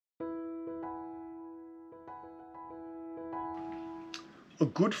A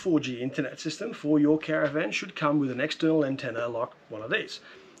good 4G internet system for your caravan should come with an external antenna like one of these.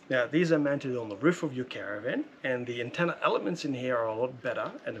 Now, these are mounted on the roof of your caravan, and the antenna elements in here are a lot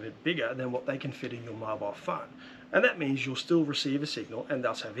better and a bit bigger than what they can fit in your mobile phone. And that means you'll still receive a signal and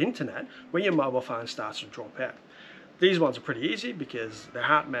thus have internet when your mobile phone starts to drop out. These ones are pretty easy because they're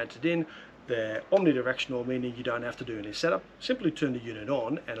heart mounted in, they're omnidirectional, meaning you don't have to do any setup. Simply turn the unit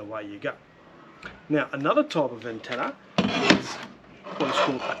on and away you go. Now, another type of antenna is what is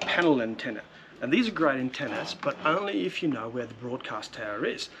called a panel antenna. And these are great antennas, but only if you know where the broadcast tower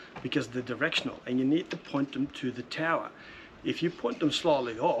is, because they're directional and you need to point them to the tower. If you point them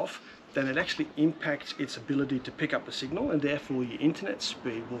slightly off, then it actually impacts its ability to pick up a signal, and therefore your internet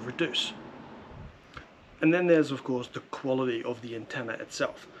speed will reduce. And then there's, of course, the quality of the antenna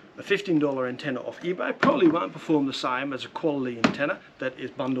itself. A $15 antenna off eBay probably won't perform the same as a quality antenna that is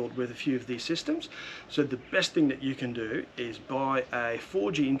bundled with a few of these systems. So the best thing that you can do is buy a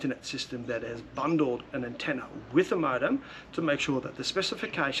 4G internet system that has bundled an antenna with a modem to make sure that the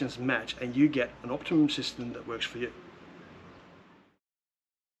specifications match and you get an optimum system that works for you.